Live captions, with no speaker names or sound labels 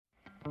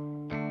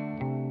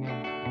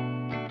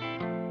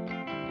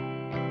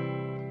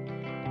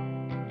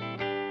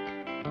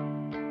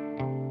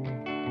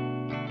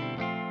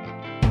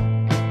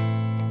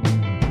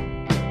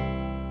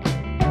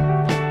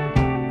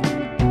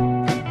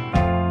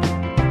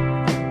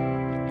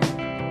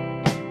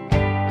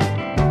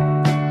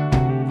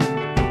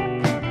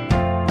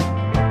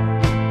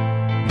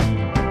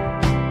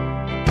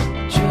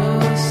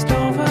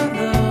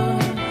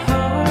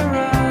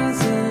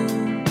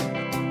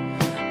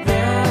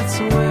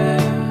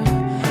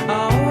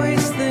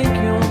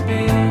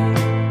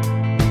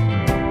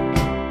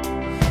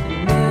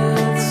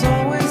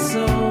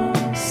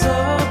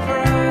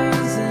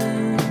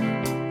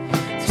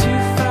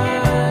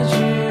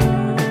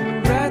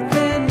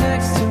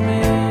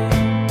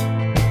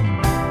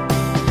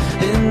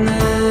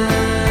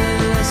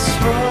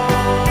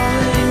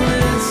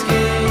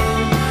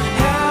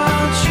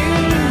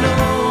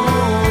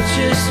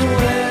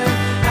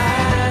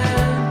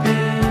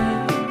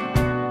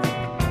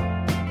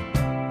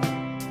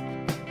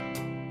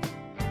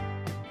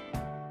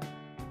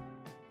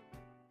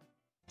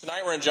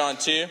Tonight we're in John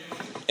 2,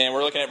 and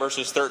we're looking at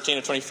verses 13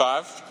 to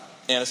 25,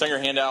 and it's on your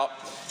handout.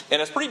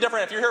 And it's pretty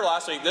different. If you're here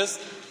last week,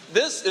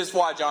 this is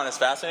why John is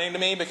fascinating to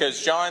me,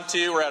 because John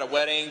 2, we're at a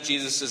wedding.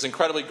 Jesus is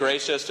incredibly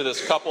gracious to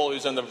this couple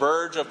who's on the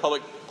verge of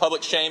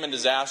public shame and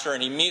disaster,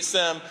 and he meets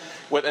them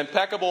with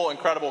impeccable,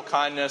 incredible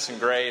kindness and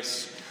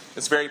grace.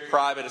 It's very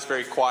private, it's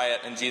very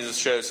quiet, and Jesus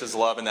shows his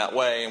love in that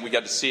way, and we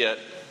got to see it.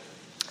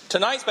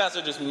 Tonight's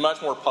passage is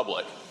much more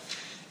public.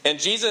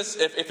 And Jesus,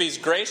 if he's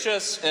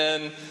gracious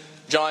in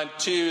John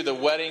 2, the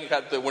wedding,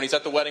 when he's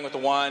at the wedding with the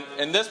wine,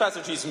 in this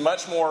passage he's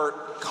much more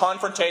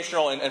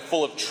confrontational and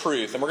full of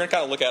truth. And we're going to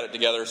kind of look at it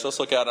together. So let's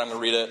look at it. I'm going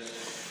to read it.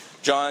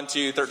 John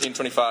 2, 13,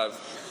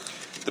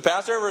 25. The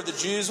Passover of the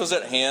Jews was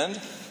at hand,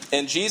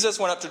 and Jesus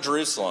went up to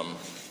Jerusalem.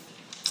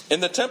 In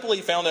the temple he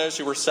found those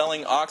who were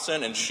selling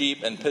oxen and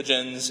sheep and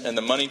pigeons, and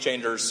the money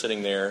changers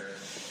sitting there.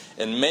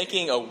 And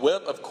making a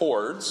whip of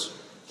cords,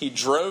 he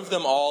drove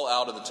them all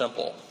out of the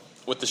temple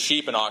with the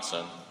sheep and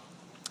oxen.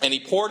 And he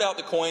poured out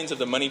the coins of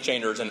the money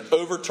changers and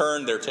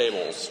overturned their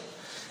tables.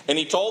 And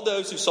he told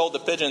those who sold the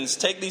pigeons,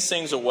 "Take these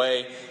things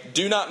away.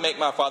 Do not make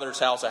my Father's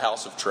house a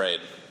house of trade."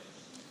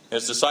 And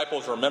his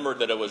disciples remembered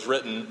that it was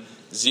written,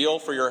 "Zeal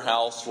for your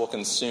house will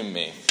consume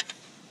me."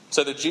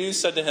 So the Jews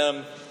said to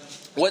him,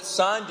 "What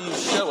sign do you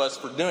show us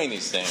for doing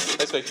these things?"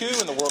 They say, "Who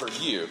in the world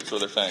are you?" That's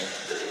what they're saying.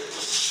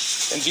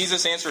 And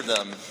Jesus answered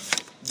them,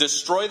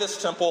 "Destroy this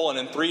temple, and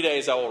in 3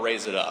 days I will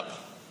raise it up."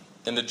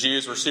 And the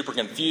Jews were super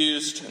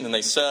confused, and then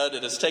they said,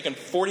 "It has taken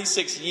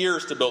 46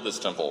 years to build this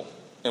temple,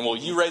 and will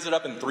you raise it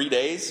up in 3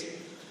 days?"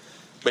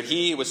 But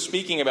he was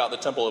speaking about the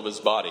temple of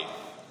his body.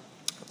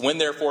 When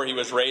therefore he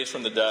was raised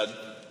from the dead,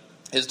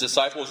 his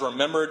disciples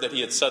remembered that he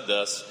had said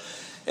this,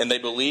 and they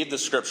believed the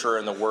scripture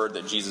and the word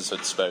that Jesus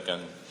had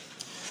spoken.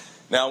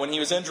 Now when he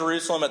was in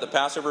Jerusalem at the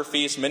Passover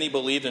feast, many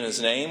believed in his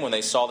name when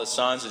they saw the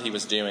signs that he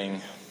was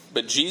doing.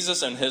 But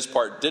Jesus, on his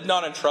part, did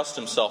not entrust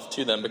himself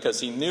to them, because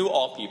he knew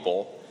all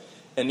people,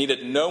 and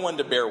needed no one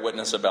to bear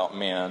witness about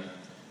man,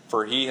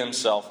 for he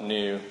himself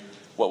knew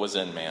what was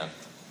in man.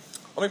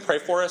 Let me pray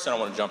for us, and I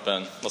want to jump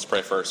in. Let's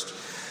pray first.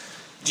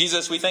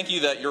 Jesus, we thank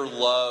you that your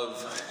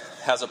love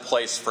has a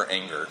place for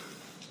anger,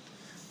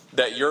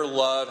 that your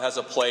love has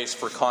a place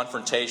for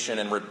confrontation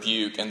and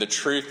rebuke, and the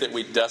truth that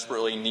we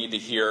desperately need to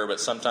hear, but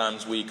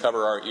sometimes we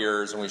cover our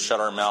ears and we shut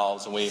our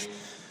mouths and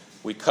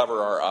we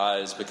cover our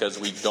eyes because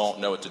we don't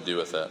know what to do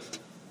with it.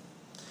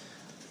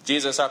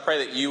 Jesus, I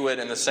pray that you would,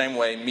 in the same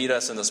way, meet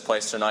us in this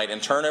place tonight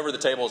and turn over the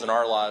tables in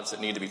our lives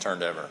that need to be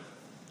turned over.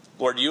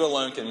 Lord, you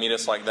alone can meet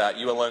us like that.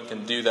 You alone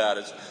can do that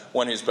as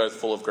one who's both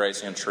full of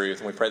grace and truth.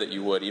 And we pray that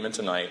you would, even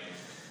tonight.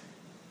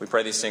 We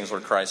pray these things,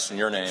 Lord Christ, in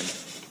your name.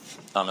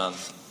 Amen.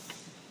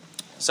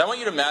 So I want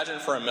you to imagine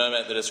for a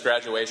moment that it's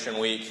graduation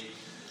week.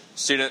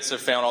 Students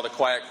have found all the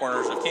quiet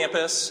corners of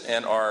campus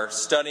and are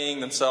studying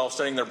themselves,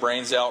 studying their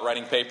brains out,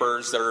 writing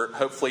papers that are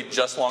hopefully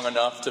just long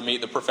enough to meet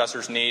the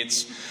professor's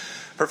needs.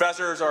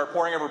 Professors are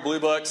poring over blue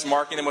books,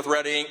 marking them with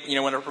red ink. You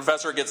know, when a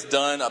professor gets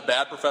done, a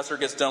bad professor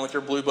gets done with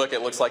your blue book,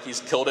 it looks like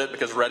he's killed it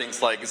because red ink's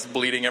it's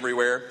bleeding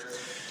everywhere.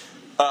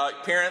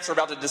 Parents are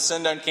about to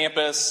descend on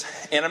campus.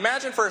 And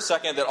imagine for a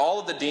second that all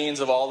of the deans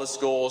of all the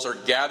schools are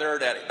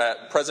gathered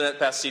at President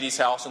Pastidi's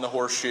house in the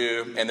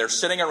Horseshoe, and they're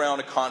sitting around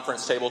a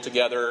conference table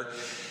together.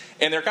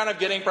 And they're kind of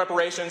getting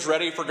preparations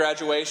ready for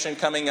graduation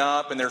coming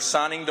up, and they're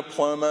signing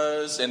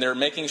diplomas, and they're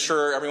making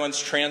sure everyone's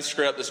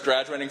transcript that's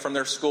graduating from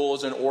their school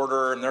is in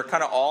order, and they're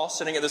kind of all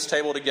sitting at this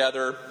table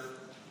together.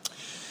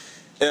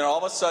 And then all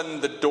of a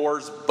sudden, the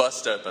doors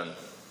bust open.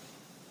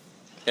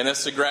 And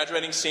it's the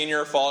graduating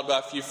senior, followed by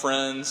a few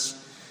friends,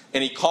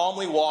 and he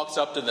calmly walks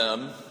up to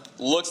them,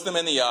 looks them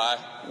in the eye,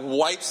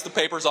 wipes the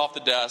papers off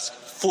the desk,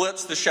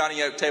 flips the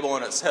shiny oak table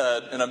on its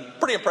head in a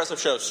pretty impressive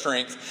show of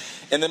strength,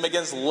 and then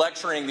begins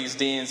lecturing these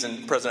deans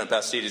and President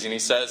Pastides. And he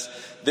says,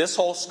 "This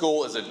whole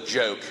school is a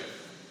joke.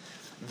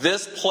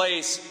 This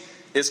place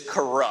is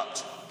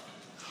corrupt.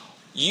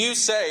 You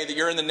say that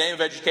you're in the name of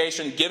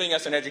education, giving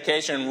us an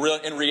education.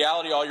 In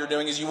reality, all you're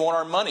doing is you want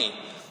our money.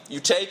 You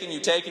take and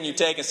you take and you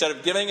take. Instead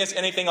of giving us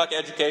anything like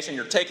education,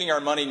 you're taking our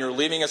money and you're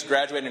leaving us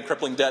graduating in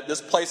crippling debt.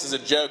 This place is a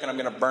joke, and I'm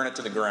going to burn it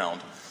to the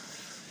ground."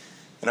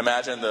 And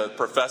imagine the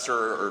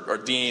professor or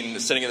dean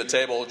sitting at the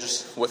table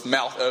just with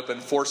mouth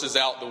open, forces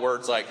out the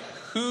words like,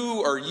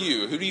 "Who are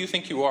you? Who do you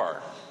think you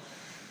are?"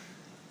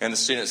 And the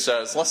student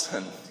says,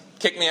 "Listen,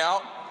 kick me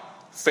out,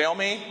 fail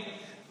me.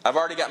 I've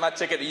already got my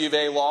ticket to U of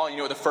A Law. You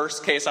know what the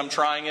first case I'm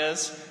trying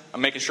is?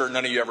 I'm making sure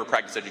none of you ever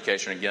practice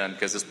education again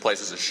because this place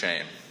is a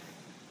shame."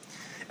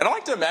 And I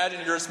like to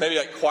imagine you're just maybe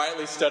like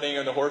quietly studying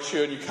in the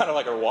horseshoe and you kind of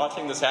like are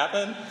watching this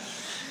happen.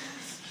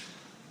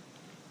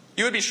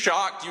 You would be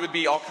shocked. You would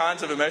be, all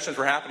kinds of emotions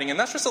were happening. And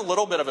that's just a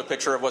little bit of a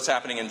picture of what's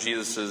happening in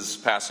Jesus'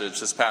 passage,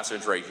 this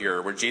passage right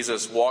here, where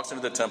Jesus walks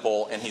into the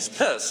temple and he's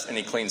pissed and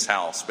he cleans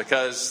house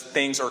because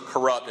things are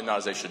corrupt and not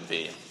as they should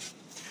be.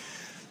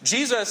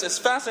 Jesus, it's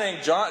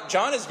fascinating.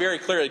 John is very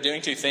clearly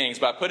doing two things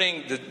by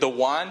putting the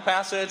wine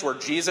passage where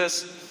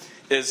Jesus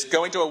is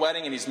going to a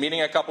wedding and he's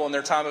meeting a couple in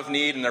their time of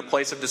need and their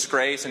place of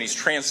disgrace, and he's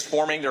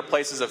transforming their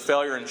places of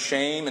failure and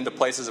shame into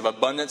places of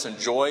abundance and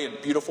joy in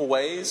beautiful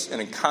ways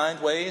and in kind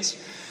ways.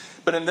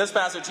 But in this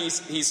passage,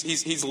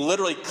 he's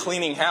literally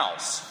cleaning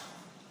house.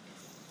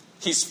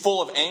 He's full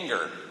of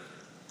anger,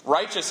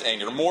 righteous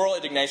anger, moral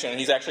indignation, and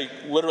he's actually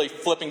literally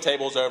flipping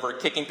tables over,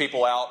 kicking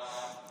people out,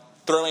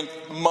 throwing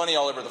money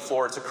all over the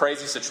floor. It's a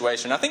crazy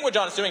situation. I think what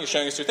John is doing is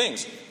showing us two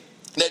things.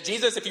 That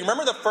Jesus, if you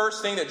remember the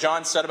first thing that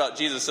John said about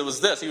Jesus, it was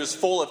this. He was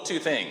full of two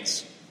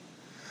things.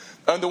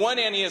 On the one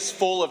hand, he is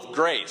full of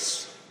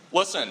grace.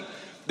 Listen,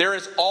 there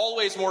is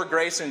always more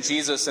grace in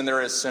Jesus than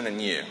there is sin in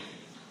you.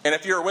 And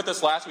if you were with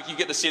us last week, you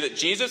get to see that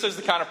Jesus is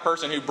the kind of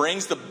person who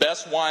brings the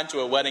best wine to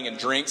a wedding and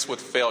drinks with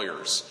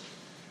failures.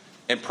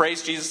 And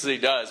praise Jesus as he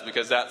does,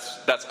 because that's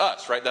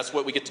us, right? That's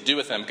what we get to do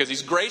with him, because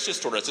he's gracious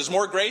toward us. There's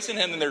more grace in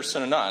him than there's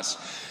sin in us.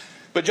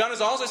 But John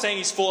is also saying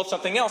he's full of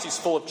something else. He's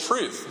full of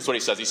truth, is what he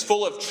says. He's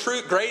full of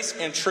truth, grace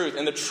and truth.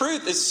 And the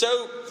truth is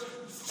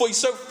he's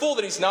so full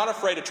that he's not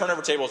afraid to turn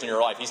over tables in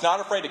your life. He's not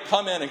afraid to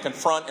come in and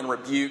confront and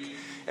rebuke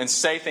and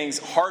say things,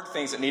 hard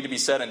things that need to be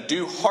said, and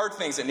do hard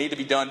things that need to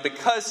be done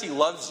because he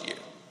loves you.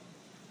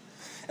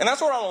 And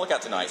that's what I want to look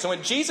at tonight. So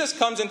when Jesus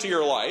comes into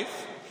your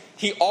life,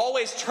 he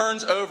always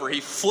turns over, he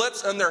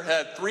flips on their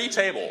head 3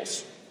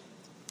 tables.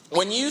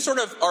 When you sort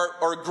of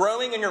are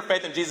growing in your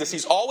faith in Jesus,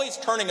 he's always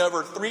turning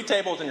over 3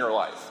 tables in your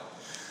life.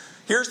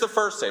 Here's the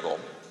first table.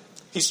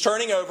 He's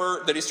turning over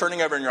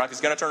in your life,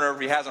 he's going to turn over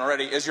if he hasn't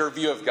already, is your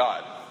view of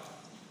God.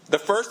 The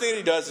first thing that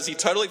he does is he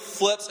totally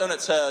flips on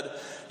its head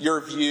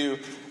your view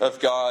of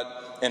God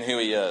and who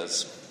he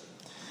is.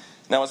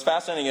 Now what's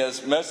fascinating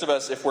is most of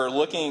us, if we're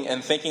looking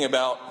and thinking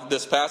about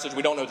this passage,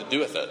 we don't know what to do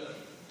with it.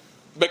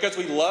 Because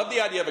we love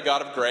the idea of a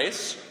God of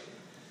grace.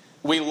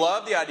 We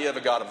love the idea of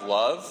a God of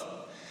love.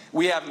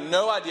 We have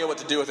no idea what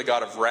to do with a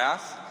God of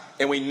wrath.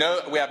 And we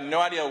have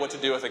no idea what to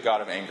do with a God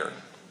of anger.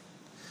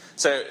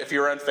 So if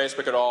you're on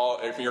Facebook at all,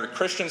 if you're in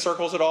Christian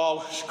circles at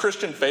all,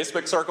 Christian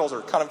Facebook circles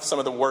are kind of some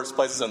of the worst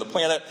places on the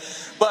planet.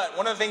 But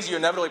one of the things you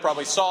inevitably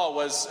probably saw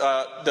was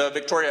the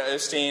Victoria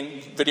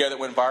Osteen video that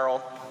went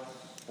viral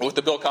with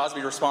the Bill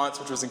Cosby response,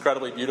 which was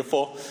incredibly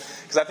beautiful.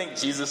 Because I think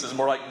Jesus is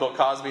more like Bill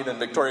Cosby than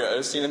Victoria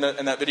Osteen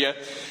in that video.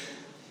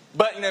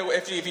 But,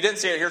 if you didn't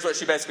see it, here's what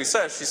she basically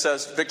says. She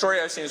says,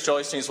 Victoria Osteen is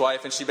Joel Osteen's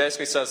wife, and she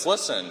basically says,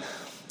 listen,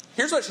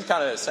 here's what she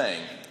kind of is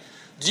saying.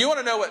 Do you want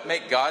to know what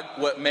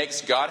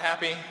makes God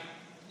happy?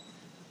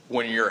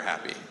 When you're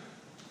happy.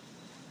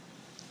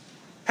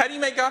 How do you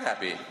make God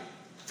happy?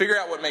 Figure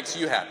out what makes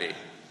you happy.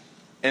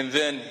 And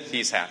then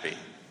he's happy.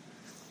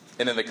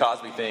 And then the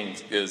Cosby thing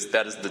is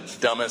the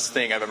dumbest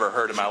thing I've ever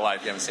heard in my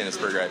life. You haven't seen this,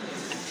 pretty great.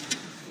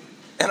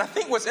 And I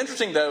think what's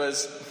interesting, though,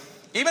 is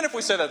even if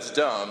we say that's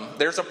dumb,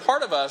 there's a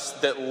part of us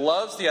that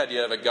loves the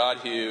idea of a God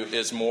who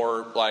is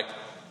more like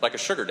a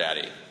sugar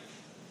daddy.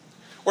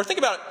 Or think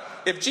about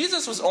it.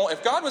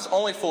 If God was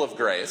only full of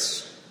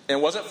grace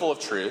and wasn't full of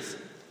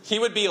truth, he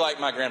would be like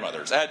my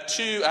grandmothers. I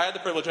had the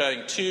privilege of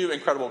having 2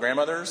 incredible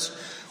grandmothers.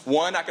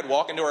 One, I could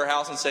walk into her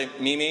house and say,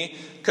 Mimi,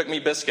 cook me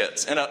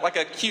biscuits. In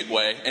a cute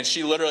way. And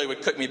she literally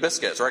would cook me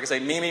biscuits. Or I could say,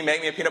 Mimi,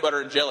 make me a peanut butter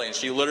and jelly. And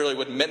she literally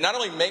would not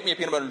only make me a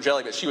peanut butter and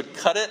jelly, but she would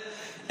cut it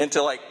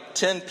into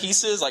 10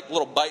 pieces,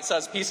 little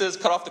bite-sized pieces,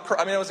 cut off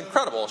it was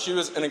incredible. She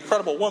was an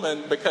incredible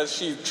woman because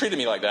she treated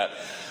me like that.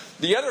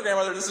 The other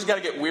grandmother, this is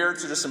going to get weird,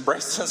 so just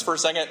embrace this for a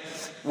second,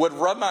 would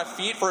rub my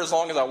feet for as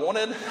long as I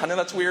wanted. I know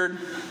that's weird.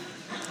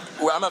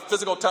 I'm a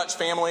physical touch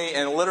family,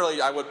 and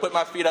literally I would put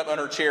my feet up on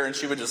her chair and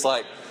she would just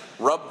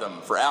rub them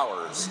for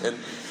hours. And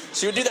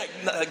she would do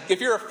that,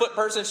 if you're a foot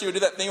person, she would do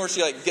that thing where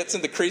she gets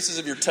in the creases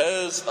of your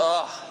toes.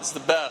 Oh, it's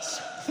the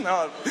best.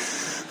 No,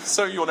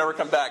 so you will never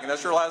come back, and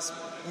that's your last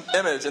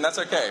image, and that's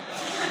okay.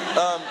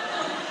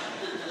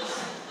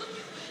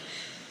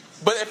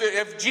 But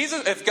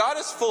if God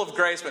is full of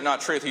grace but not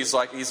truth,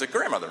 he's a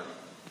grandmother.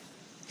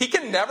 He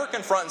can never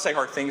confront and say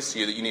hard things to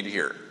you that you need to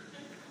hear.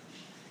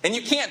 And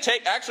you can't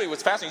actually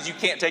what's fascinating is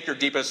you can't take your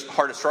deepest,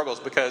 hardest struggles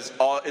because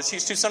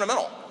he's too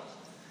sentimental. On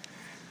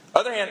the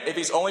other hand, if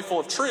he's only full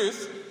of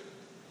truth,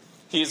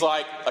 he's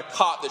like a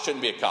cop that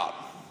shouldn't be a cop.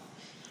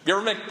 Have you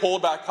ever been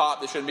pulled by a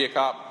cop that shouldn't be a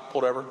cop,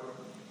 pulled over?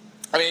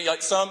 I mean,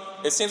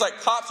 it seems like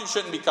cops who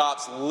shouldn't be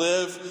cops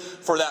live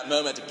for that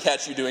moment to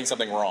catch you doing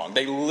something wrong.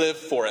 They live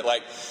for it.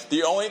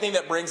 The only thing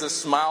that brings a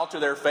smile to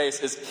their face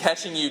is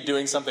catching you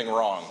doing something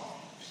wrong.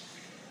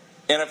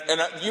 And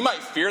you might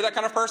fear that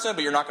kind of person,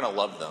 but you're not going to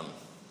love them.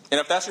 And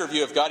if that's your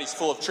view of God, he's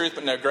full of truth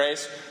but no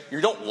grace, you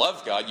don't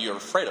love God, you're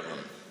afraid of him.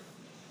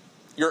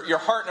 Your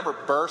heart never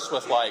bursts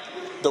with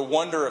the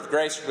wonder of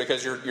grace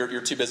because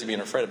you're too busy being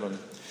afraid of him.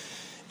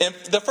 And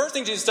the first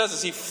thing Jesus does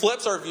is he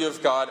flips our view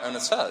of God on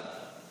its head.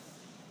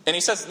 And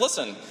he says,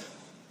 listen,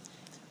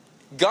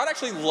 God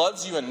actually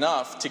loves you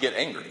enough to get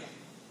angry.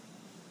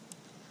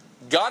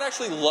 God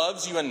actually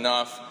loves you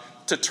enough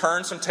to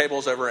turn some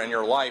tables over in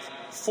your life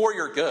for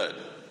your good,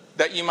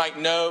 that you might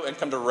know and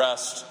come to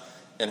rest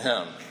in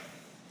him.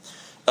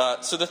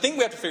 So the thing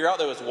we have to figure out,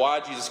 though, is why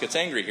Jesus gets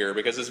angry here,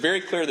 because it's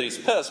very clear that he's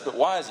pissed, but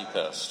why is he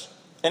pissed?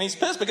 And he's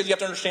pissed because you have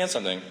to understand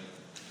something.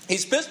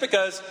 He's pissed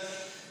because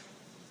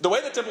the way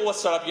the temple was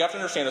set up, you have to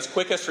understand this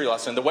quick history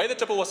lesson. The way the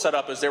temple was set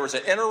up is there was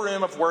an inner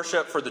room of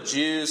worship for the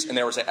Jews, and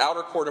there was an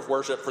outer court of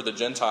worship for the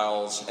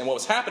Gentiles. And what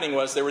was happening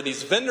was there were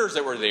these vendors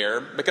that were there,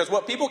 because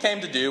what people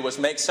came to do was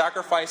make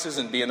sacrifices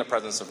and be in the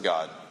presence of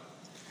God.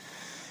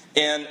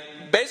 And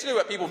basically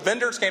what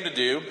vendors came to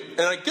do, and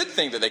a good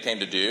thing that they came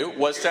to do,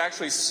 was to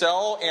actually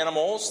sell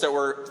animals that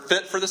were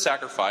fit for the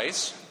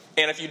sacrifice.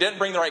 And if you didn't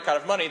bring the right kind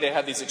of money, they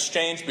had these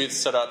exchange booths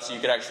set up so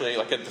you could actually,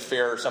 like at the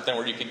fair or something,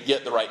 where you could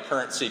get the right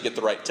currency, get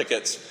the right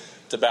tickets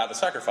to buy the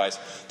sacrifice.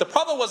 The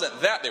problem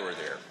wasn't that they were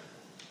there.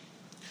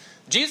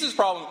 Jesus'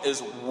 problem is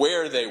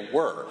where they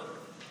were.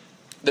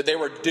 That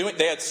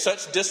they had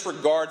such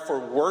disregard for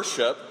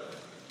worship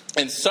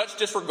and such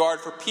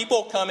disregard for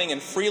people coming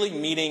and freely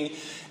meeting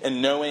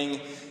and knowing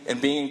and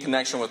being in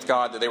connection with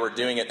God that they were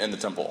doing it in the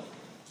temple.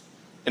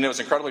 And it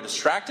was incredibly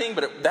distracting,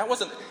 but it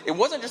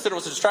wasn't just that it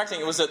was distracting,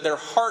 it was that their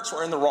hearts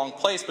were in the wrong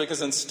place,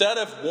 because instead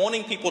of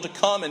wanting people to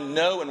come and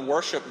know and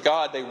worship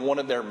God, they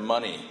wanted their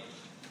money.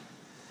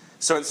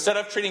 So instead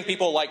of treating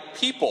people like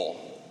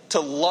people to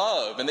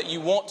love, and that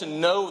you want to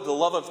know the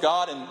love of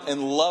God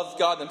and love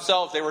God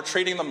themselves, they were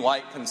treating them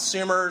like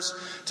consumers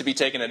to be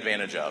taken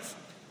advantage of.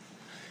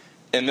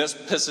 And this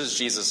pisses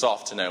Jesus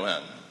off to no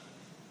end.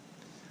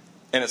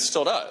 And it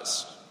still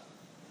does.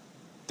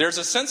 There's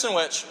a sense in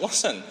which,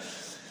 listen,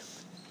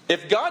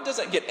 if God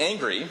doesn't get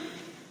angry,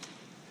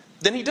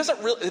 then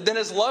then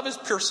his love is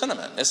pure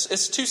sentiment.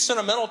 It's too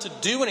sentimental to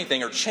do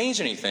anything or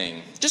change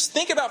anything. Just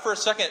think about for a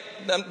second,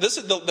 this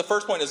is the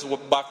first point is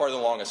by far the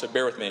longest, so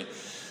bear with me.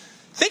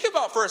 Think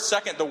about for a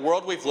second the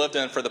world we've lived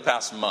in for the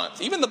past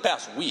month, even the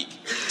past week.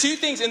 Two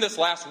things in this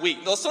last week.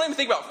 Let's not even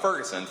think about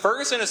Ferguson.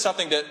 Ferguson is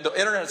something that the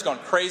internet has gone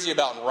crazy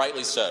about, and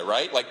rightly so,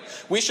 right? Like,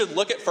 we should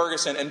look at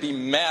Ferguson and be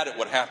mad at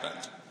what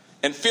happened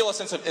and feel a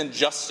sense of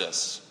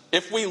injustice.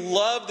 If we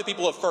love the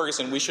people of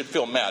Ferguson, we should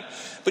feel mad.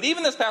 But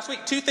even this past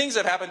week, two things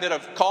have happened that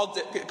have caused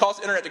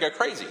the internet to go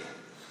crazy.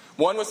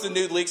 One was the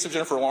nude leaks of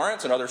Jennifer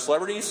Lawrence and other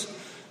celebrities.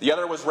 The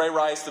other was Ray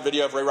Rice, the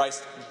video of Ray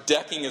Rice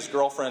decking his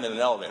girlfriend in an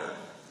elevator.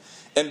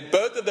 And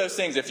both of those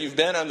things, if you've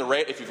listened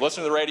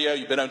to the radio,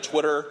 you've been on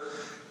Twitter,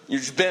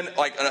 you've been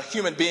like a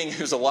human being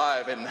who's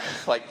alive and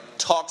like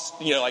talks,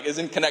 like is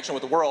in connection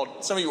with the world.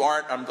 Some of you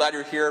aren't. I'm glad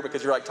you're here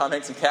because you're like Tom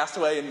Hanks in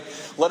Castaway, and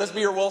let us be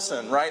your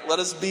Wilson, right? Let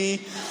us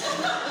be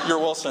your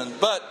Wilson.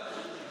 But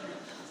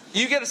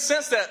you get a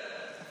sense that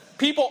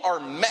people are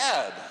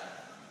mad.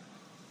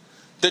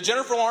 The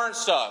Jennifer Lawrence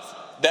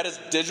stuff, that is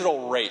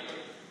digital rape.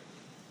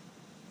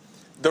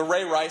 The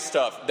Ray Rice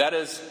stuff, that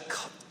is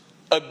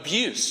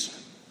abuse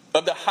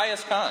of the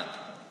highest kind.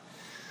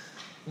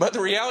 But the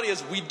reality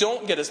is we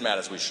don't get as mad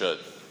as we should.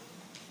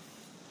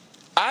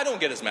 I don't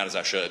get as mad as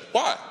I should.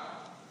 Why?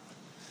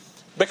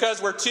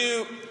 Because we're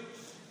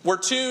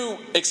too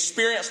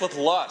experienced with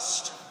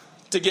lust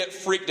to get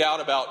freaked out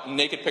about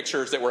naked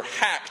pictures that were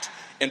hacked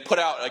and put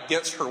out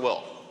against her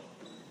will.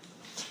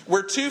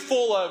 We're too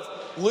full of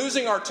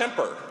losing our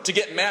temper to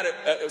get mad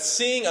at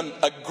seeing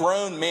a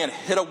grown man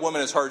hit a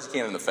woman as hard as he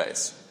can in the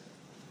face.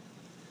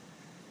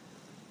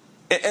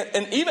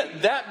 And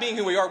even that being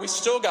who we are, we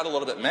still got a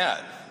little bit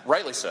mad.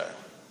 Rightly so.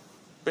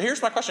 But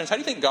here's my question. How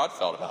do you think God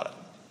felt about it?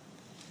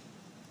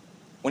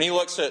 When he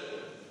looks at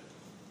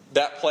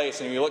that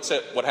place and he looks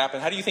at what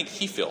happened, how do you think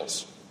he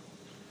feels?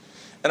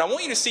 And I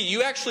want you to see,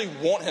 you actually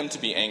want him to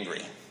be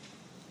angry.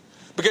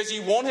 Because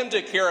you want him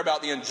to care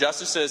about the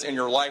injustices in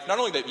your life, not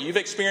only that you've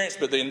experienced,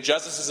 but the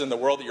injustices in the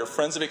world that your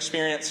friends have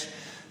experienced,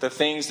 the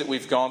things that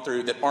we've gone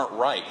through that aren't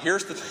right.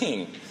 Here's the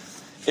thing.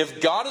 If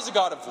God is a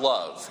God of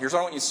love, here's what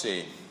I want you to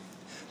see.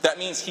 That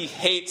means he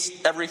hates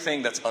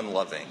everything that's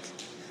unloving.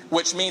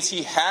 Which means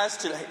he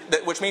has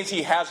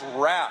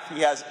wrath,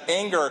 he has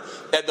anger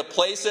at the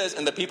places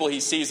and the people he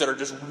sees that are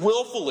just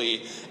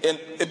willfully and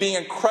being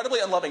incredibly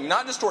unloving,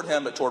 not just toward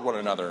him, but toward one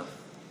another.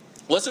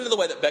 Listen to the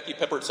way that Becky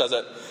Pippert says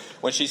it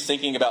when she's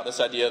thinking about this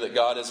idea that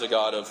God is a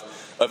God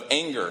of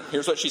anger.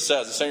 Here's what she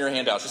says. It's in your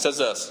handout. She says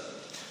this.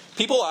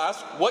 People ask,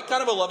 what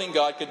kind of a loving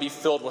God could be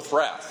filled with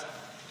wrath?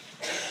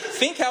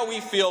 Think how we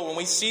feel when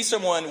we see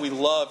someone we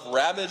love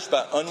ravaged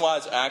by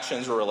unwise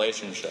actions or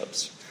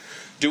relationships.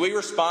 Do we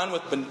respond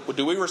with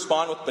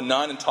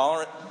benign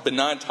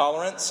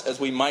tolerance as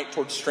we might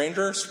towards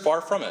strangers? Far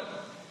from it.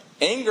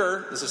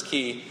 Anger, this is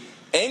key,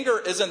 anger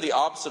isn't the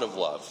opposite of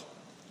love.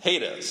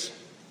 Hate is.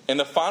 And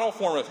the final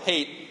form of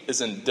hate is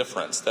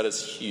indifference. That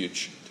is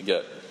huge to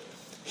get.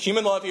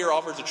 Human love here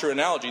offers a true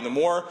analogy. The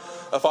more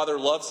a father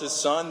loves his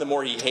son, the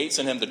more he hates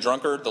in him the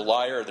drunkard, the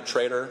liar, the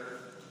traitor.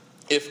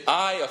 If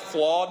I, a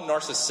flawed,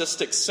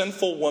 narcissistic,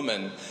 sinful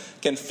woman,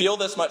 can feel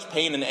this much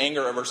pain and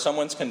anger over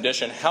someone's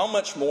condition, how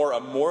much more a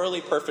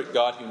morally perfect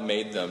God who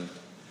made them?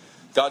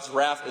 God's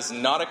wrath is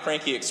not a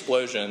cranky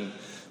explosion,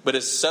 but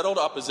is settled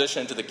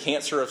opposition to the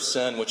cancer of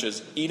sin, which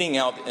is eating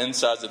out the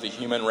insides of the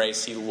human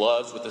race he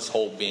loves with his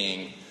whole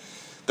being.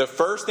 The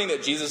first thing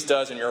that Jesus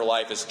does in your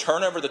life is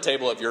turn over the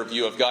table of your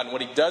view of God. And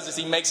what he does is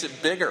he makes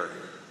it bigger.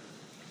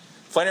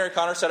 Flannery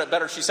O'Connor said it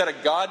better. She said, a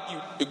God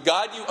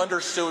you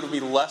understood would be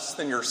less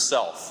than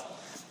yourself.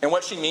 And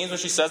what she means when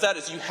she says that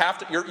is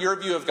your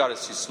view of God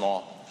is too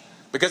small.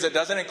 Because it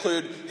doesn't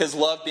include his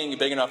love being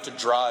big enough to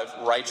drive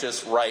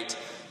righteous, right,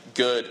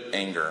 good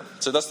anger.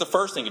 So that's the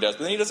first thing he does.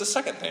 But then he does a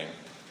second thing.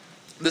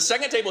 The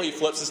second table he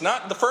flips is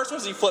not, the first one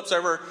is he flips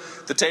over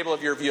the table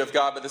of your view of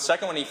God, but the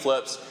second one he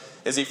flips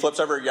is he flips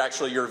over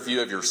actually your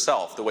view of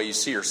yourself, the way you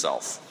see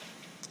yourself.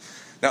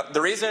 Now, the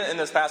reason in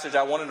this passage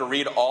I wanted to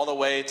read all the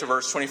way to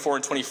verse 24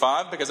 and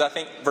 25, because I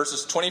think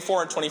verses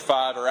 24 and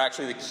 25 are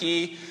actually the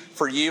key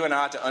for you and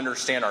I to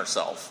understand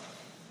ourselves.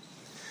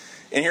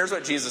 And here's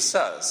what Jesus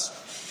says.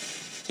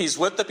 He's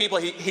with the people,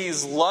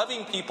 he's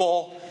loving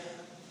people,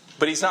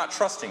 but he's not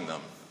trusting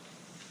them.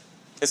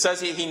 It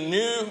says he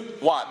knew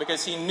why?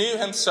 Because he knew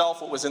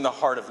himself what was in the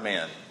heart of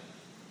man.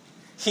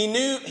 He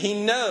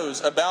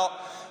knows about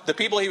the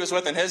people he was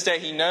with in his day.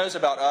 He knows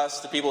about us,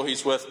 the people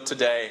he's with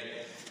today,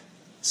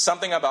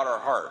 something about our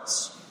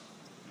hearts.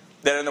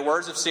 That in the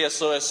words of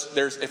C.S. Lewis,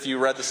 if you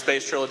read the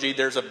Space Trilogy,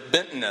 there's a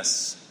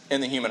bentness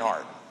in the human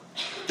heart.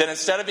 That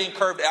instead of being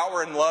curved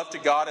outward in love to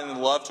God and in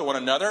love to one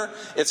another,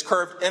 it's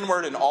curved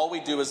inward and all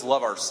we do is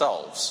love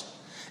ourselves.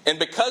 And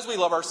because we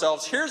love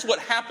ourselves, here's what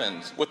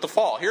happened with the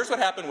fall. Here's what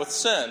happened with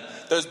sin.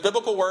 Those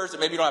biblical words that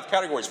maybe you don't have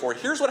categories for.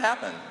 Here's what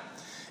happened.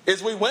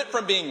 Is we went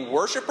from being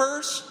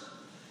worshipers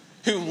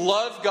who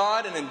love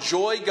God and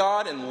enjoy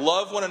God and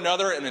love one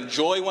another and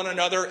enjoy one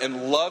another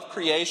and love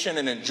creation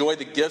and enjoy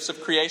the gifts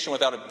of creation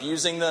without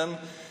abusing them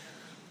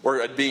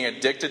or being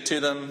addicted to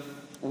them.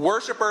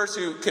 Worshippers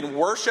who can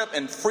worship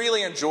and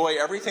freely enjoy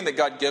everything that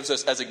God gives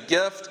us as a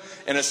gift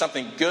and as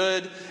something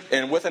good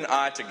and with an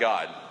eye to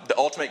God, the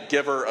ultimate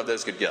giver of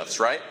those good gifts,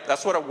 right?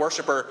 That's what a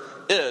worshiper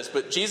is.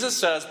 But Jesus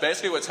says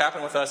basically what's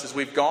happened with us is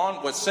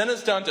what sin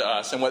has done to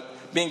us and what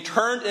being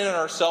turned in on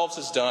ourselves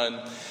has done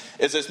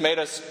is it's made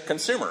us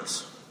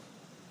consumers.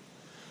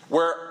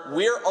 Where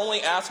we're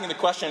only asking the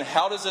question,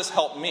 how does this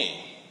help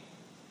me?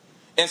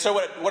 And so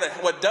what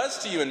it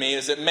does to you and me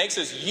is it makes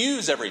us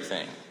use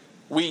everything.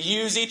 We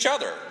use each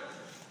other.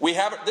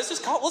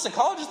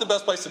 College is the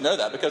best place to know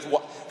that because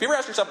if you ever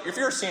ask yourself, if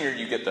you're a senior,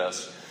 you get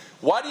this.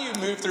 Why do you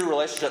move through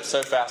relationships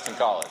so fast in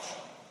college?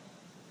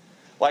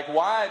 Like,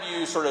 why have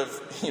you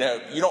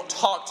you don't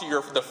talk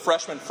to the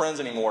freshman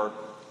friends anymore?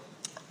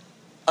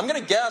 I'm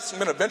going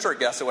to venture a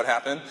guess at what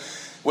happened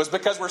was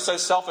because we're so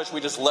selfish, we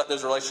just let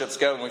those relationships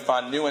go and we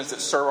find new ones that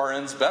serve our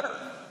ends better.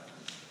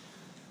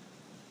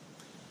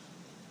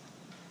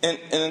 And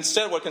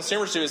instead, what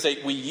consumers do is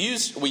we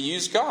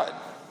use God.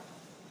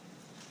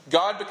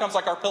 God becomes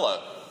like our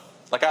pillow.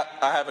 Like I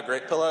have a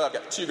great pillow. I've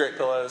got 2 great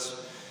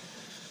pillows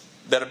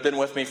that have been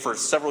with me for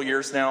several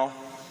years now.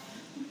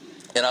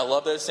 And I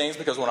love those things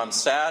because when I'm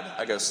sad,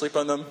 I go sleep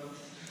on them.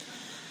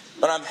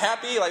 When I'm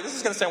happy, this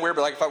is going to sound weird,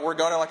 but if we're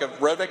going on a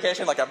road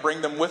vacation, I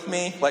bring them with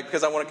me,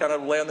 because I want to kind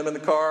of land them in the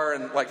car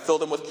and fill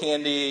them with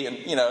candy and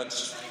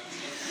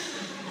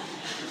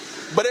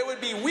But it would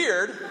be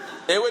weird.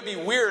 It would be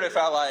weird if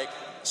I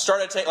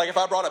started if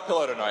I brought a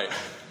pillow tonight,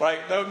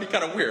 that would be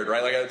kind of weird,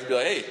 right? I'd be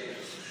like, hey.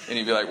 And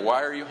you'd be like,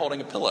 why are you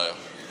holding a pillow?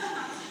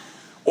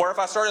 Or if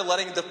I started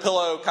letting the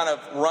pillow kind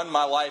of run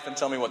my life and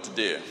tell me what to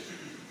do.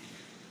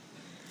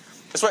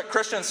 That's what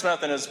Christian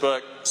Smith in his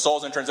book,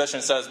 Souls in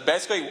Transition, says.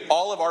 Basically,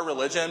 all of our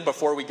religion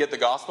before we get the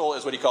gospel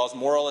is what he calls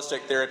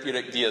moralistic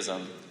therapeutic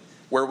deism,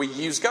 where we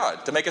use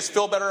God to make us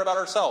feel better about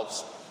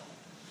ourselves.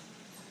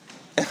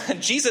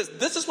 And Jesus,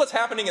 this is what's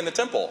happening in the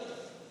temple.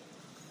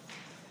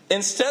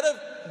 Instead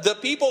of the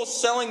people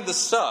selling the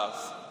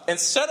stuff,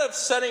 instead of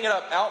setting it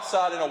up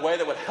outside in a way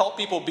that would help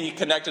people be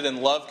connected and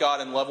love God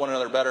and love one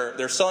another better,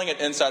 they're selling it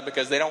inside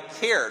because they don't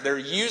care. They're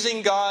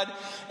using God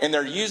and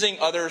they're using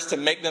others to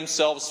make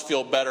themselves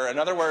feel better. In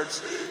other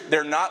words,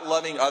 they're not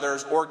loving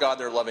others or God,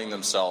 they're loving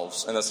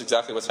themselves. And that's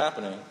exactly what's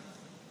happening.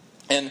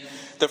 And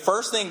the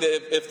first thing,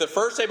 if the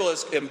first table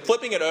is him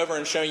flipping it over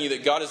and showing you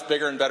that God is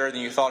bigger and better than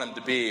you thought him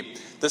to be,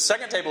 the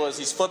second table is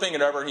he's flipping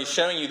it over and he's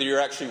showing you that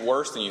you're actually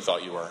worse than you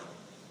thought you were.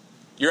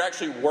 You're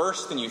actually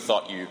worse than you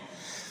thought you.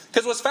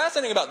 Because what's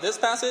fascinating about this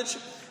passage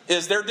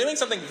is they're doing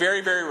something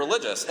very, very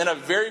religious in a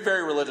very,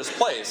 very religious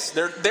place.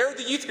 They're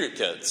the youth group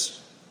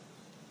kids.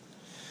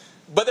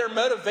 But their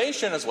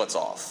motivation is what's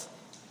off.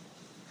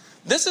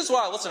 This is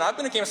why, listen, I've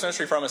been in campus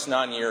ministry for almost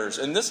 9 years,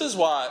 and this is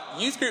why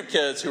youth group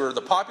kids who are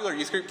the popular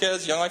youth group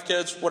kids, Young Life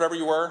kids, whatever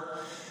you were,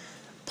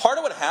 part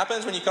of what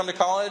happens when you come to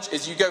college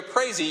is you go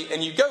crazy,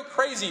 and you go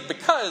crazy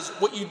because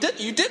what you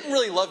didn't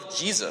really love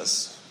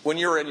Jesus. When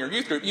you were in your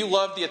youth group, you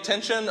loved the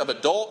attention of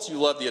adults. You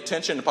loved the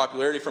attention and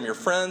popularity from your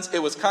friends.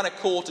 It was kind of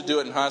cool to do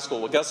it in high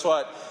school. Well, guess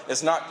what?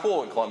 It's not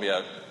cool in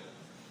Columbia.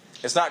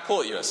 It's not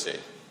cool at USC.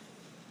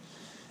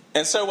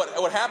 And so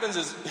what happens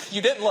is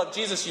you didn't love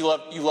Jesus, you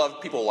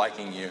love people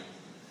liking you.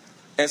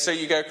 And so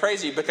you go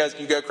crazy because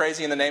you go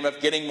crazy in the name of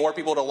getting more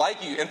people to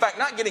like you. In fact,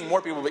 not getting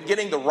more people, but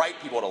getting the right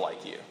people to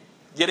like you.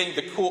 Getting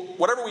the cool,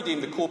 whatever we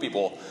deem the cool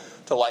people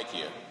to like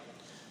you.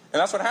 And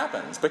that's what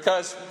happens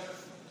because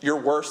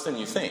you're worse than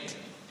you think.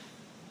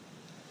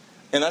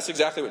 And that's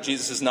exactly what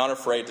Jesus is not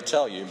afraid to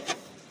tell you.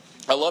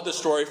 I love this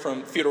story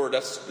from Fyodor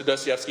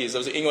Dostoevsky. I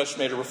was an English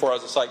major before I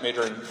was a psych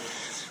major. And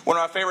one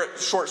of my favorite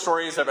short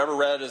stories I've ever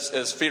read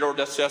is Fyodor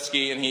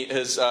Dostoevsky. And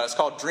it's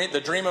called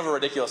The Dream of a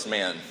Ridiculous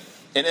Man.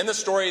 And in the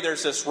story,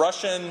 there's this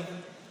Russian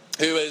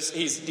who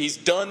he's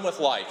done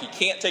with life. He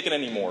can't take it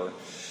anymore.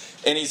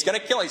 And he's going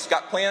to kill. He's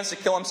got plans to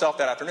kill himself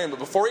that afternoon. But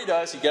before he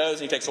does, he goes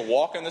and he takes a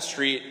walk in the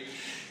street.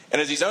 And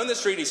as he's on the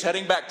street, he's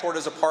heading back toward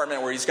his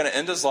apartment where he's going to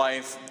end his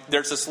life.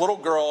 There's this little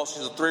girl.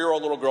 She's a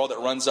 3-year-old little girl that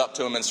runs up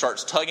to him and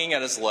starts tugging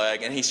at his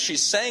leg. And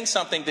she's saying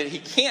something that he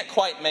can't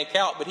quite make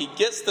out, but he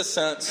gets the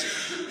sense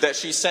that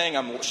she's saying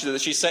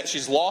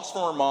she's lost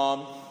from her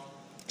mom.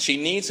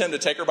 She needs him to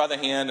take her by the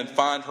hand and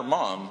find her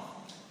mom.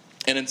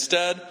 And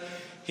instead,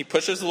 he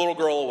pushes the little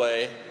girl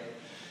away,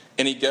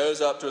 and he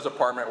goes up to his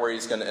apartment where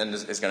he's going to end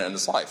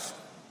his life.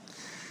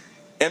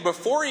 And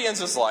before he ends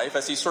his life,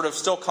 as he's sort of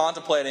still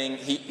contemplating,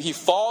 he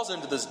falls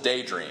into this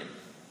daydream.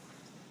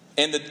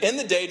 And in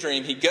the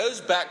daydream, he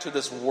goes back to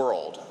this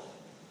world.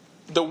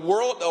 The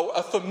world,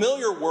 a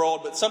familiar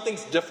world, but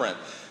something's different.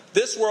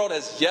 This world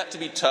has yet to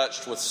be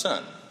touched with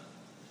sin.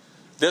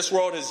 This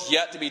world is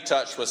yet to be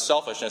touched with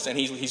selfishness, and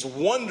he's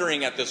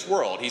wondering at this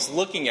world. He's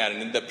looking at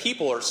it, and the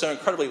people are so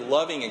incredibly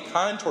loving and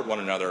kind toward one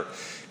another.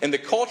 And the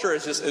culture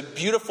is just a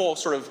beautiful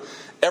sort of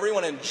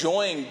everyone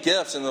enjoying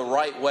gifts in the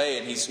right way,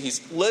 and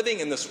he's living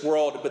in this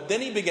world. But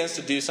then he begins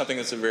to do something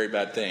that's a very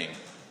bad thing.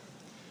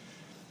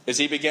 Is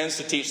he begins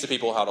to teach the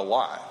people how to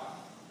lie.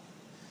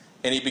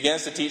 And he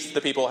begins to teach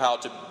the people how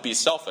to be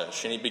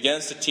selfish. And he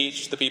begins to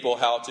teach the people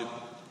how to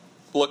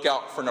look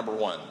out for number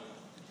one.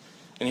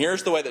 And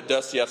here's the way that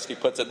Dostoevsky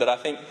puts it, that I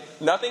think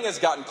nothing has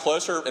gotten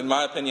closer, in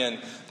my opinion,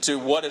 to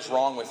what is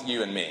wrong with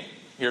you and me.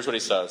 Here's what he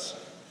says.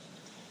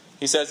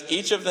 He says,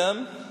 each of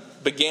them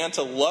began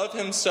to love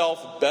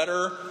himself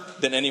better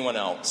than anyone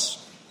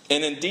else.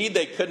 And indeed,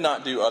 they could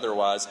not do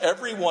otherwise.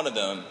 Every one of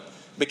them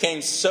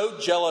became so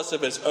jealous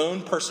of his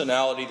own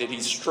personality that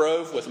he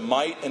strove with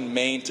might and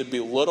main to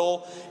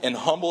belittle and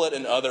humble it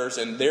in others.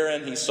 And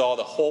therein he saw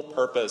the whole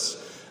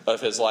purpose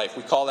of his life.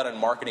 We call that in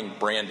marketing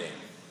branding.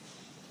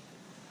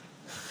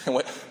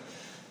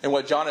 And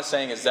what John is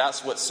saying is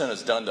that's what sin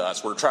has done to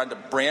us. We're trying to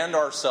brand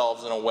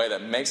ourselves in a way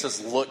that makes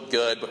us look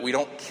good, but we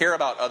don't care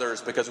about others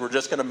because we're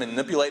just going to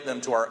manipulate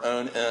them to our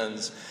own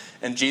ends.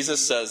 And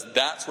Jesus says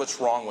that's what's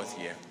wrong with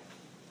you.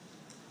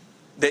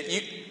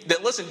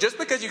 That listen, just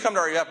because you come to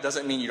RUF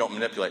doesn't mean you don't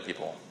manipulate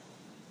people.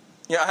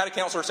 You know, I had a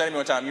counselor say to me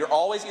one time, you're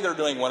always either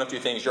doing one of two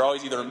things. You're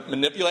always either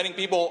manipulating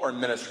people or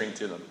ministering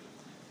to them.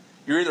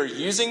 You're either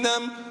using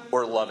them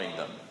or loving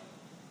them.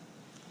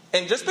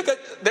 And just because...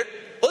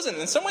 Listen,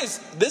 in some ways,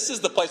 this is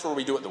the place where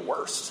we do it the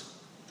worst.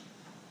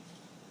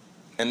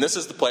 And this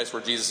is the place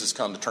where Jesus has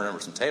come to turn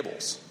over some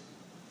tables.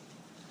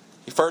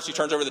 First, he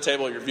turns over the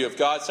table of your view of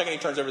God. Second, he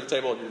turns over the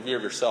table of your view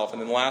of yourself. And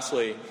then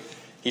lastly,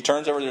 he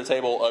turns over the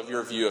table of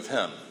your view of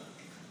him.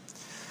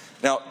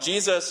 Now,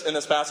 Jesus, in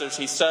this passage,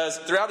 he says,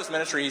 throughout his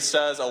ministry, he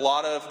says a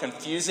lot of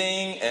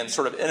confusing and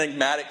sort of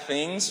enigmatic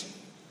things.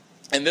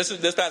 And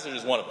this passage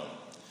is one of them.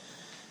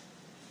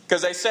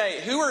 Because they say,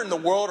 who in the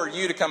world are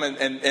you to come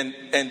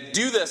and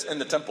do this in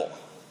the temple?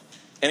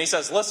 And he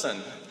says,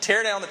 listen,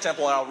 tear down the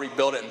temple and I'll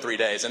rebuild it in 3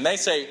 days. And they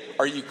say,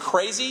 are you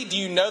crazy? Do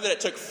you know that it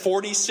took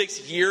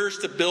 46 years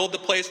to build the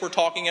place we're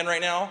talking in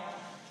right now?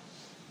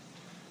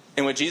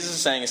 And what Jesus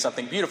is saying is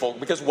something beautiful.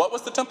 Because what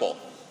was the temple?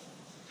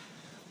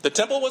 The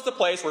temple was the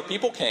place where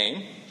people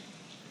came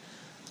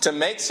to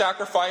make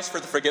sacrifice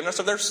for the forgiveness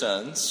of their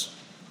sins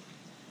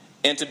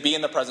and to be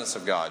in the presence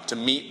of God, to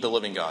meet the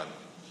living God.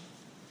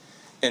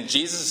 And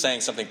Jesus is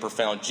saying something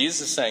profound.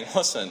 Jesus is saying,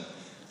 listen,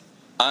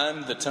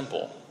 I'm the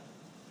temple.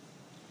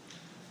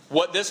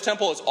 What this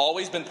temple has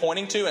always been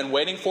pointing to and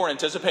waiting for,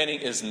 anticipating,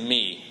 is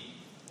me.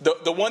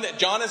 The one that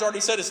John has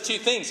already said is two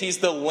things. He's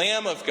the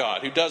Lamb of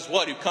God who does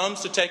what? Who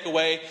comes to take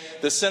away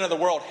the sin of the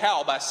world.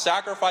 How? By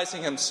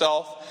sacrificing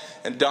himself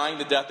and dying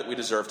the death that we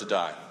deserve to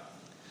die.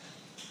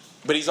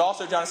 But he's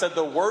also, John said,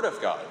 the Word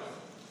of God.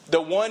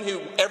 The one who,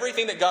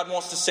 everything that God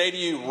wants to say to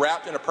you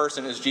wrapped in a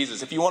person is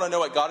Jesus. If you want to know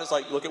what God is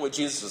like, look at what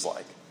Jesus is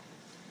like.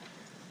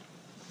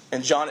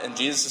 And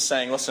Jesus is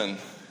saying, listen,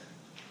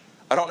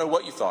 I don't know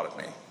what you thought of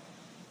me,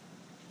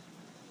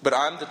 but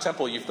I'm the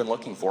temple you've been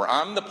looking for.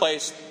 I'm the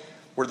place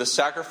where the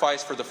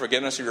sacrifice for the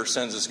forgiveness of your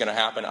sins is going to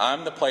happen.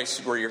 I'm the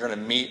place where you're going to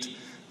meet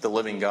the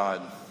living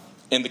God.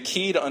 And the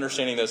key to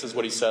understanding this is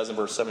what he says in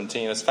verse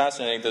 17. It's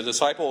fascinating. The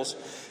disciples,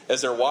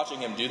 as they're watching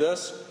him do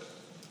this,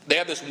 they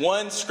have this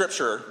one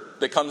scripture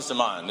that comes to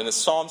mind. And it's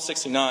Psalm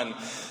 69.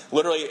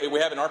 Literally, we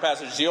have in our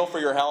passage, zeal for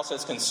your house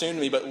has consumed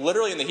me. But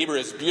literally in the Hebrew,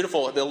 it's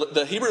beautiful.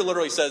 The Hebrew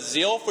literally says,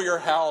 zeal for your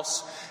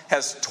house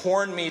has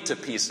torn me to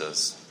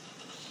pieces.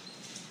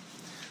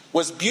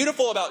 What's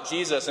beautiful about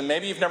Jesus, and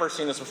maybe you've never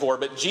seen this before,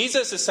 but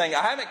Jesus is saying,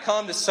 I haven't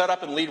come to set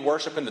up and lead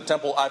worship in the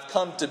temple. I've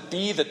come to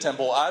be the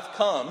temple. I've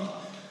come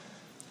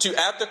to,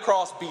 at the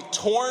cross, be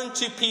torn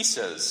to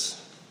pieces.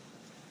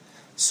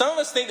 Some of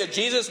us think that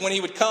Jesus, when he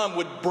would come,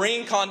 would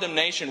bring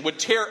condemnation, would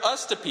tear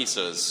us to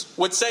pieces,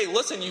 would say,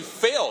 listen, you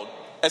failed.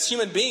 As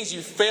human beings, you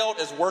failed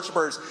as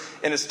worshipers,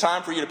 and it's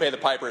time for you to pay the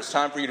piper. It's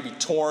time for you to be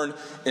torn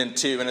in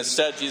two. And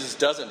instead, Jesus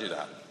doesn't do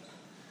that.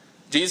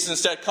 Jesus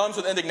instead comes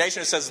with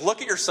indignation and says,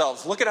 look at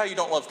yourselves. Look at how you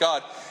don't love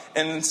God.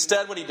 And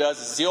instead what he does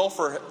is zeal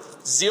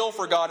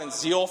for God and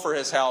zeal for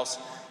his house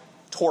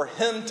tore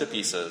him to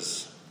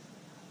pieces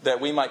that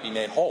we might be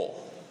made whole.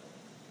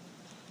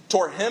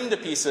 Tore him to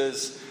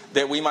pieces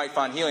that we might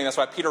find healing. That's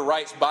why Peter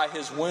writes, by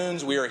his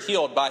wounds we are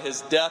healed. By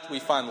his death we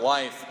find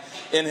life.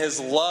 In his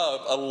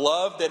love, a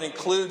love that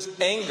includes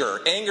anger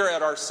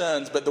at our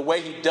sins. But the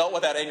way he dealt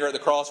with that anger at the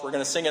cross, we're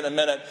going to sing it in a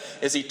minute,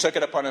 is he took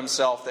it upon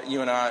himself that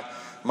you and I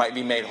might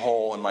be made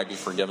whole and might be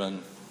forgiven.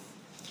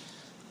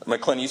 I'm a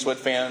Clint Eastwood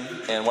fan,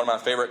 and one of my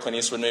favorite Clint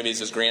Eastwood movies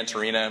is Gran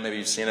Torino. Maybe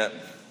you've seen it.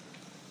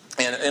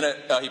 And in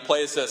it, he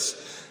plays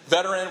this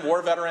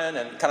war veteran,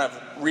 and kind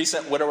of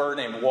recent widower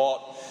named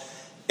Walt.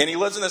 And he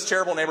lives in this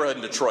terrible neighborhood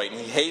in Detroit. And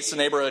he hates the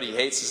neighborhood. He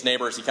hates his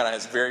neighbors. He kind of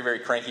has a very, very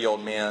cranky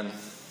old man.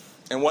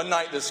 And one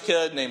night, this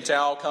kid named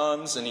Tal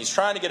comes, and he's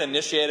trying to get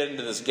initiated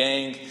into this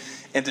gang.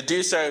 And to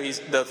do so,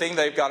 the thing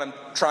they've got him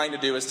trying to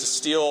do is to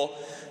steal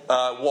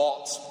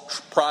Walt's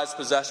prized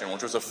possession,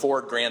 which was a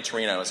Ford Gran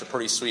Torino. It's a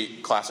pretty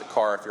sweet classic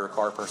car if you're a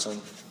car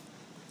person.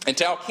 And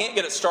Tal can't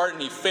get it started,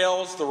 and he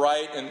fails the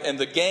right. And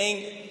the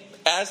gang,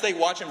 as they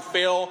watch him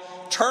fail,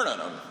 turn on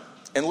him.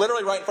 And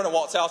literally right in front of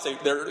Walt's house,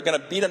 they're going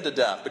to beat him to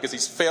death because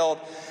he's failed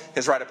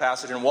his rite of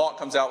passage. And Walt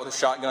comes out with a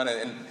shotgun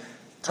and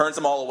turns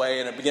them all away.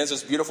 And it begins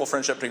this beautiful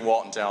friendship between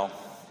Walt and Tal.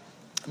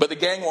 But the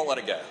gang won't let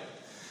it go.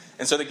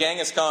 And so the gang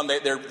has come.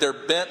 They're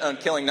bent on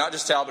killing not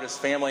just Tal, but his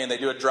family. And they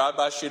do a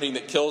drive-by shooting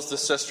that kills the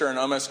sister and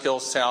almost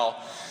kills Tal.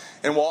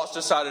 And Walt's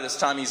decided it's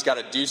time he's got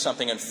to do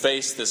something and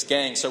face this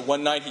gang. So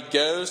one night he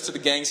goes to the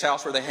gang's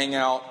house where they hang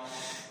out.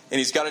 And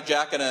he's got a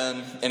jacket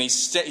in. And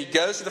he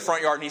goes to the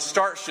front yard and he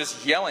starts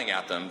just yelling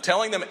at them.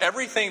 Telling them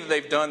everything that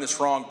they've done that's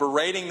wrong.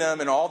 Berating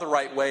them in all the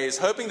right ways.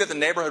 Hoping that the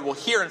neighborhood will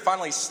hear and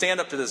finally stand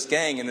up to this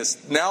gang. And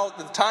now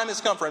the time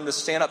has come for him to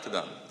stand up to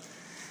them.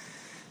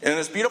 And in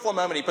this beautiful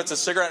moment, he puts a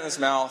cigarette in his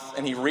mouth,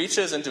 and he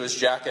reaches into his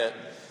jacket,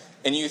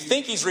 and you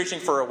think he's reaching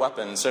for a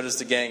weapon, so does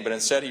the gang, but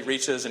instead he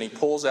reaches and he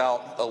pulls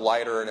out a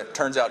lighter, and it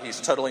turns out he's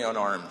totally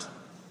unarmed.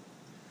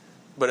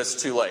 But it's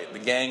too late. The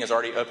gang has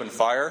already opened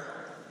fire,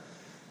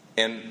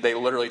 and they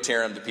literally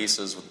tear him to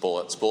pieces with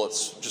bullets.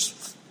 Bullets just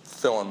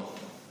fill him,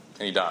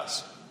 and he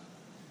dies.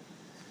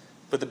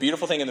 But the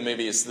beautiful thing in the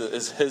movie is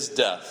his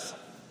death,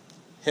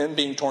 him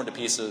being torn to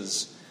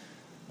pieces,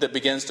 that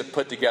begins to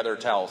put together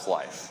Tal's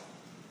life.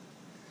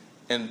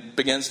 And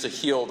begins to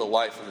heal the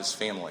life of his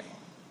family.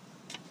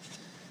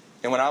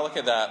 And when I look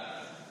at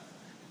that,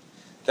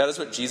 that is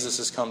what Jesus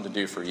has come to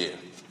do for you.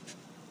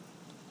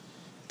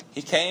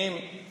 He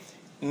came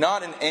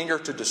not in anger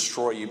to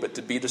destroy you, but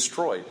to be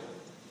destroyed.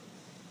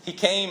 He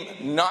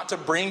came not to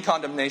bring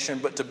condemnation,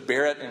 but to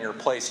bear it in your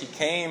place. He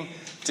came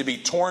to be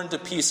torn to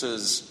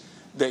pieces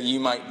that you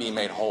might be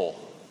made whole.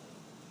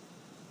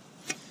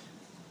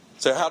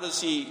 So how does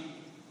he,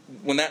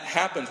 when that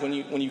happens,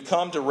 when you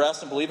come to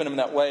rest and believe in him in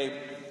that way,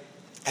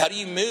 how do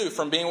you move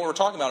from being what we're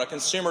talking about, a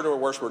consumer to a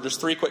worshiper?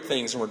 Just 3 quick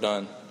things and we're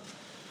done.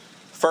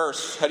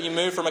 First, how do you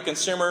move from a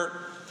consumer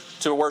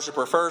to a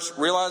worshiper? First,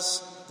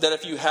 realize that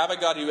if you have a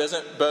God who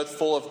isn't both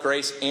full of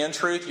grace and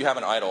truth, you have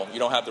an idol. You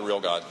don't have the real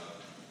God.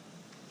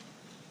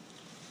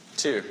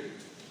 2,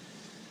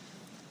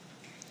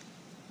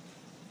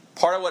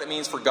 part of what it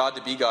means for God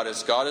to be God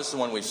is the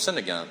one we've sinned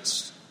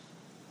against.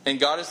 And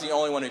God is the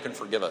only one who can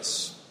forgive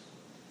us.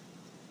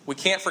 We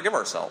can't forgive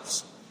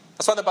ourselves.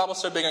 That's why the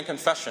Bible's so big on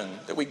confession,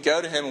 that we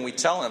go to him and we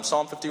tell him.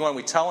 Psalm 51,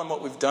 we tell him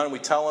what we've done. We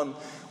tell him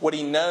what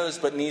he knows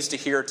but needs to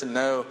hear to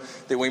know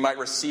that we might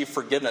receive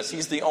forgiveness.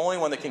 He's the only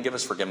one that can give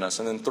us forgiveness.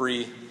 And then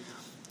 3,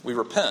 we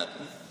repent.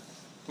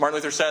 Martin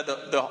Luther said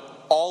that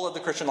all of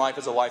the Christian life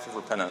is a life of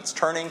repentance.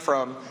 Turning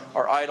from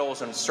our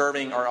idols and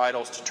serving our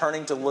idols to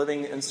turning to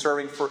living and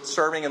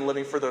serving and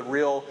living for the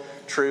real,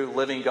 true,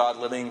 living God,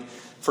 living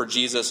for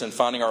Jesus and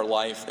finding our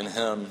life in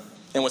him.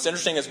 And what's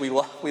interesting is we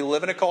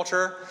live in a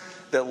culture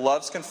that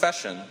loves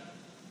confession,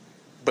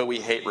 but we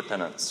hate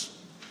repentance.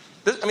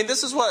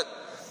 This is what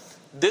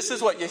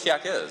Yik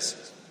Yak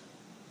is.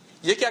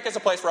 Yik Yak is a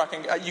place where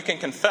you can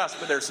confess,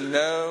 but there's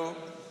no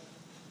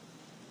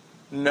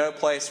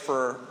place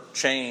for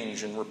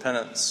change and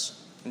repentance.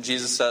 And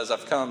Jesus says,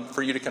 I've come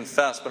for you to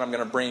confess, but I'm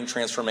going to bring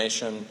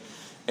transformation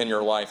in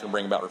your life and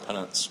bring about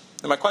repentance.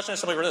 And my question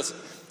is simply for this,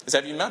 is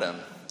have you met him?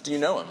 Do you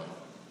know him?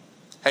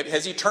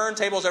 Has he turned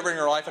tables over in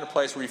your life in a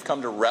place where you've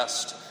come to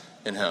rest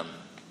in him?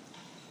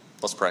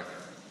 Let's pray.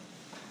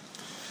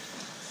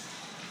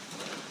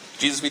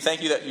 Jesus, we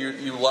thank you that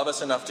you love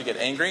us enough to get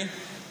angry.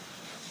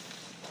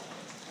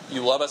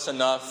 You love us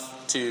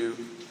enough to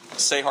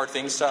say hard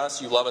things to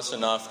us. You love us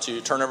enough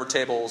to turn over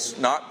tables,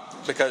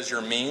 not because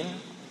you're mean,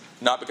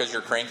 not because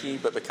you're cranky,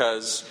 but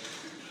because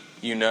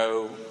you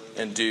know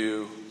and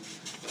do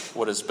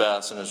what is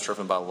best and is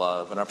driven by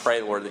love. And I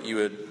pray, Lord, that you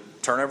would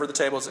turn over the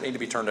tables that need to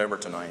be turned over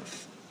tonight.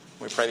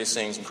 We pray these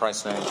things in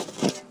Christ's name.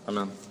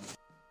 Amen.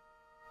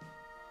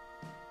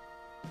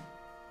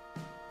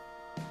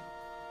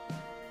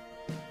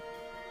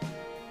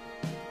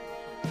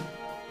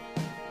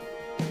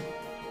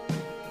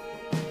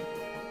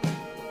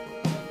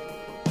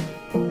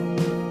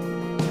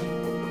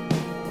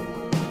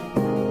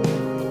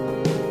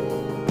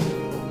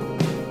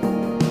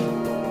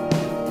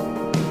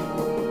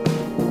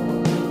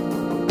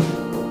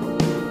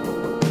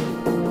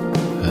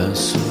 I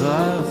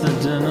survived the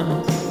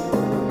dinner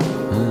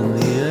and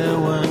the air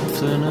went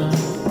thinner.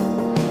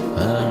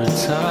 I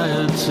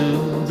retired to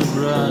the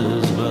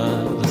Briars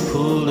by the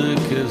pool, it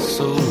gets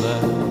so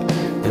loud.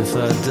 If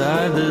I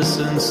die this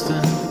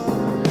instant,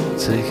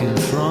 taken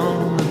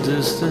from a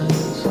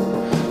distance,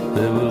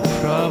 they will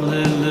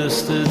probably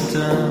list it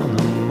down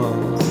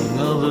among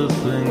other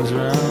things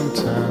round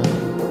town.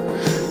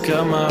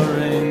 Got my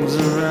rings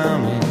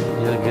around me,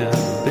 I got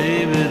a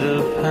baby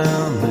to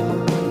pound me.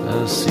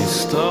 I see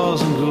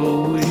stars and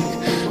go weak,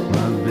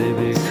 my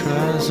baby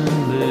cries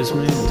and lays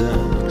me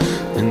down.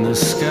 In the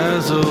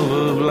skies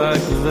over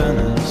black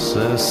Venice,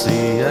 I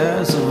see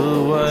eyes of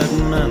a white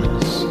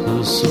menace.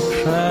 The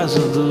surprise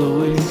of the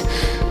week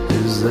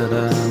is that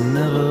I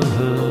never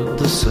heard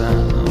the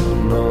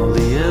sound. All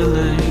the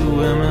LA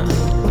women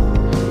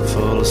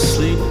fall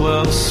asleep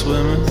while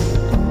swimming.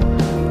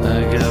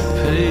 I got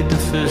paid to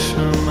fish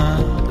 'em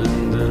out.